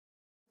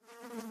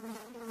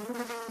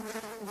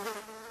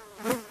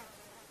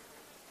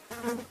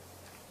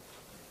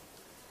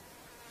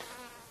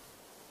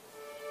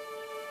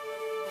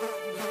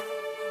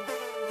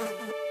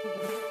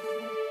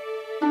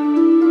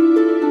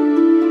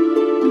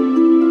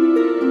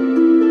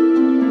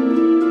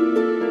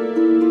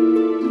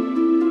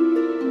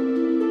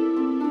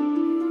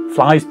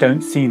Flies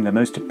don't seem the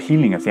most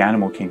appealing of the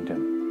animal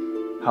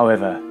kingdom.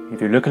 However,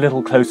 if you look a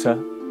little closer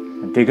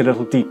and dig a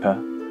little deeper,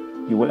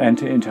 you will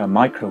enter into a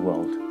micro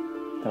world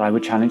that I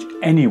would challenge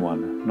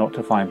anyone not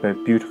to find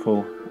both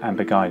beautiful and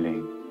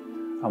beguiling,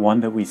 and one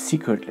that we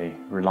secretly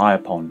rely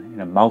upon in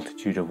a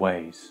multitude of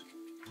ways.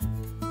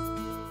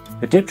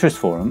 The Dipterists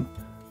Forum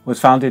was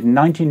founded in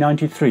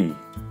 1993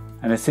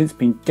 and has since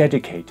been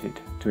dedicated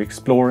to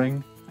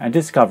exploring and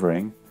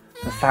discovering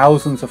the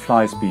thousands of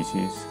fly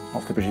species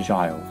of the British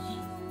Isles.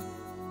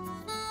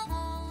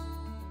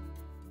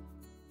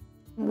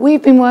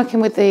 We've been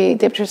working with the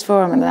Dipterists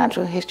Forum and the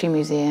Natural History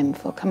Museum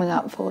for coming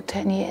up for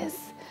 10 years.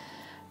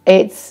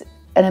 It's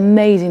an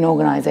amazing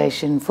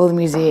organisation for the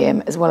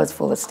museum as well as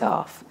for the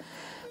staff.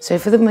 So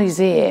for the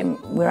museum,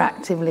 we're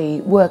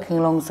actively working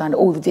alongside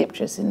all the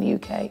dipterists in the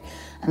UK,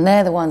 and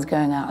they're the ones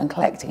going out and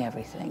collecting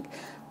everything.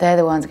 They're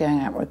the ones going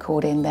out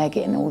recording, they're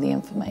getting all the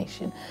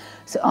information.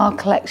 So our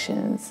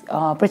collections,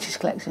 our British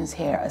collections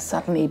here are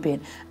suddenly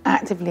being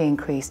actively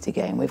increased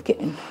again. We're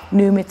getting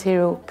new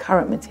material,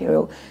 current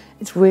material.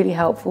 It's really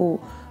helpful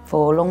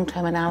for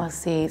long-term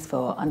analyses,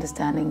 for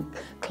understanding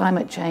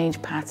climate change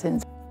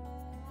patterns.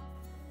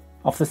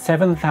 Of the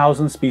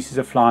 7,000 species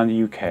of fly in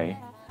the UK,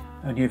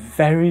 only a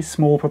very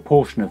small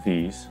proportion of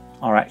these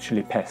are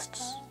actually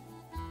pests.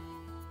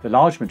 The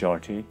large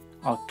majority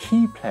are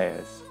key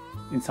players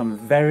in some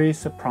very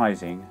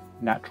surprising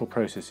natural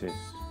processes.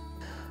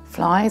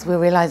 Flies, we're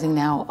realising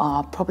now,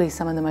 are probably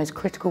some of the most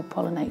critical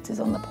pollinators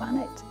on the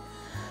planet.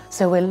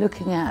 So we're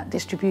looking at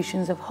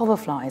distributions of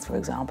hoverflies, for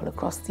example,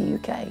 across the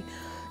UK,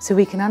 so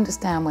we can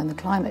understand when the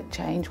climate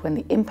change, when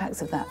the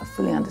impacts of that are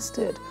fully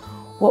understood,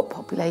 what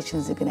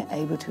populations are going to be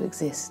able to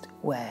exist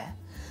where.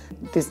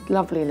 This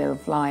lovely little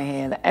fly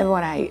here that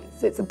everyone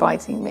hates, it's a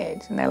biting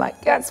midge, and they're like,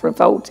 that's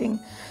revolting.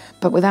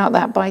 But without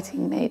that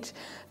biting midge,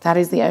 that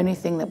is the only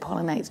thing that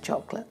pollinates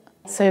chocolate.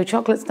 So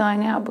chocolate's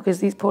dying out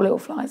because these poor little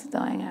flies are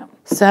dying out.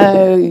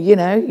 So, you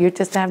know, you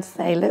just have to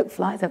say, look,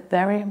 flies are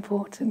very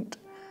important.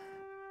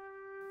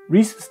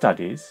 Recent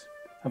studies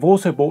have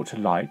also brought to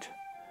light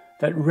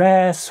that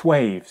rare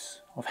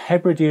swathes of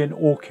Hebridean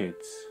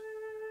orchids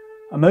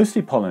are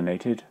mostly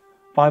pollinated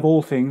by, of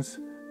all things,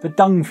 the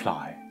dung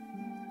fly,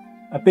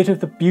 a bit of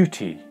the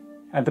beauty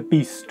and the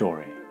beast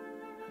story.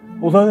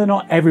 Although they're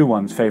not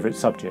everyone's favourite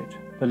subject,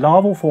 the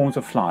larval forms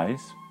of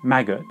flies,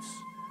 maggots,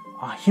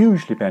 are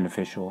hugely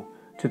beneficial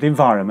to the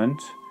environment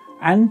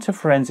and to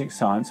forensic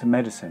science and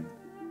medicine.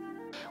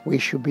 We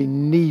should be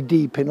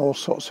knee-deep in all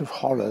sorts of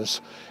horrors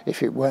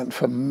if it weren't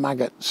for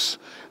maggots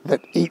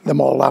that eat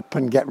them all up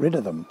and get rid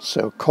of them.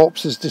 So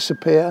corpses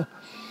disappear,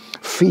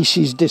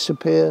 feces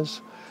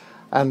disappears,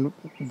 and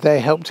they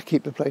help to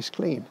keep the place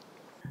clean.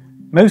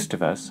 Most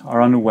of us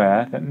are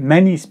unaware that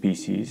many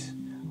species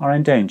are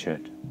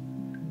endangered,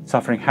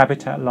 suffering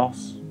habitat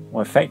loss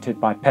or affected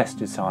by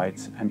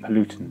pesticides and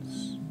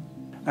pollutants.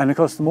 And of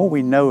course, the more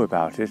we know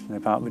about it and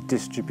about the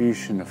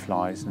distribution of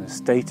flies and the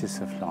status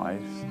of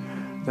flies,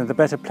 then the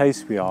better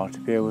place we are to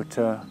be able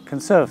to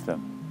conserve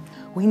them.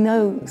 We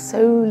know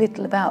so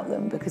little about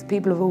them because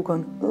people have all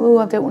gone, oh,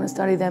 I don't want to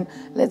study them,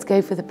 let's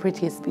go for the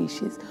prettiest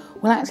species.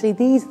 Well, actually,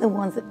 these are the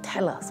ones that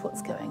tell us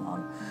what's going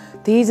on.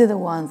 These are the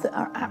ones that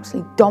are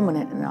absolutely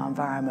dominant in our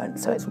environment,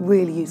 so it's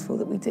really useful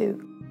that we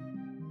do.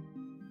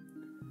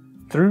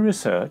 Through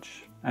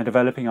research and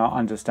developing our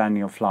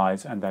understanding of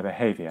flies and their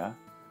behaviour,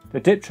 the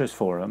Dipterists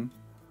Forum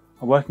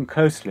are working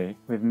closely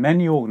with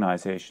many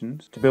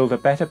organisations to build a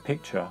better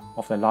picture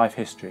of their life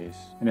histories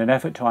in an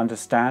effort to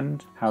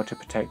understand how to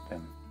protect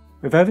them.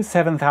 With over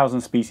 7,000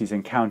 species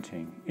and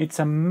counting, it's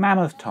a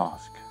mammoth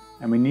task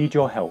and we need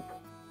your help.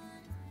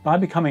 By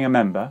becoming a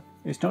member,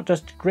 it's not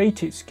just a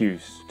great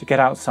excuse to get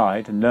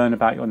outside and learn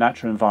about your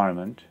natural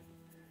environment,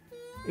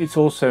 it's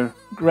also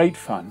great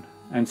fun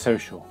and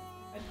social.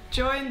 I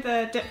joined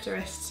the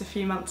Dipterists a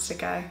few months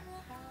ago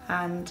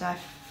and I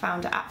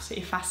found it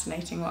absolutely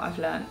fascinating what I've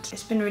learnt.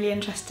 It's been really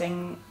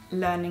interesting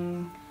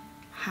learning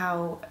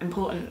how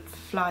important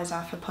flies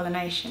are for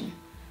pollination,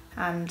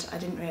 and I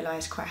didn't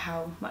realise quite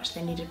how much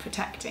they needed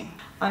protecting.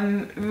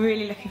 I'm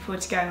really looking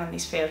forward to going on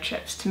these field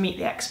trips to meet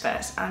the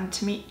experts and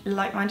to meet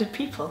like-minded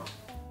people.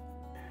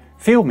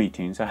 Field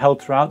meetings are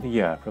held throughout the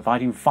year,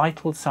 providing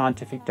vital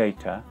scientific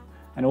data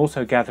and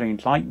also gathering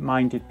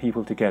like-minded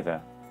people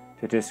together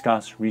to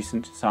discuss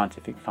recent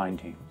scientific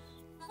findings.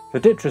 The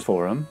Dipterists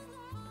Forum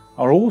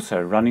are also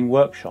running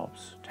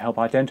workshops to help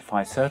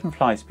identify certain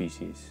fly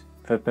species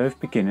for both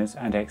beginners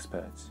and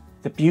experts.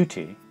 The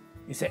beauty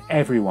is that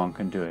everyone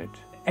can do it.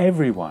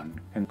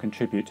 Everyone can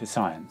contribute to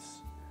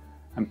science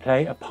and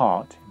play a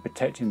part in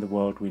protecting the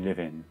world we live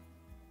in.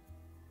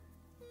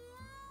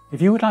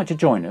 If you would like to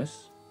join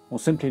us or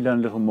simply learn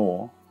a little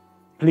more,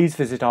 please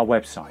visit our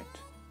website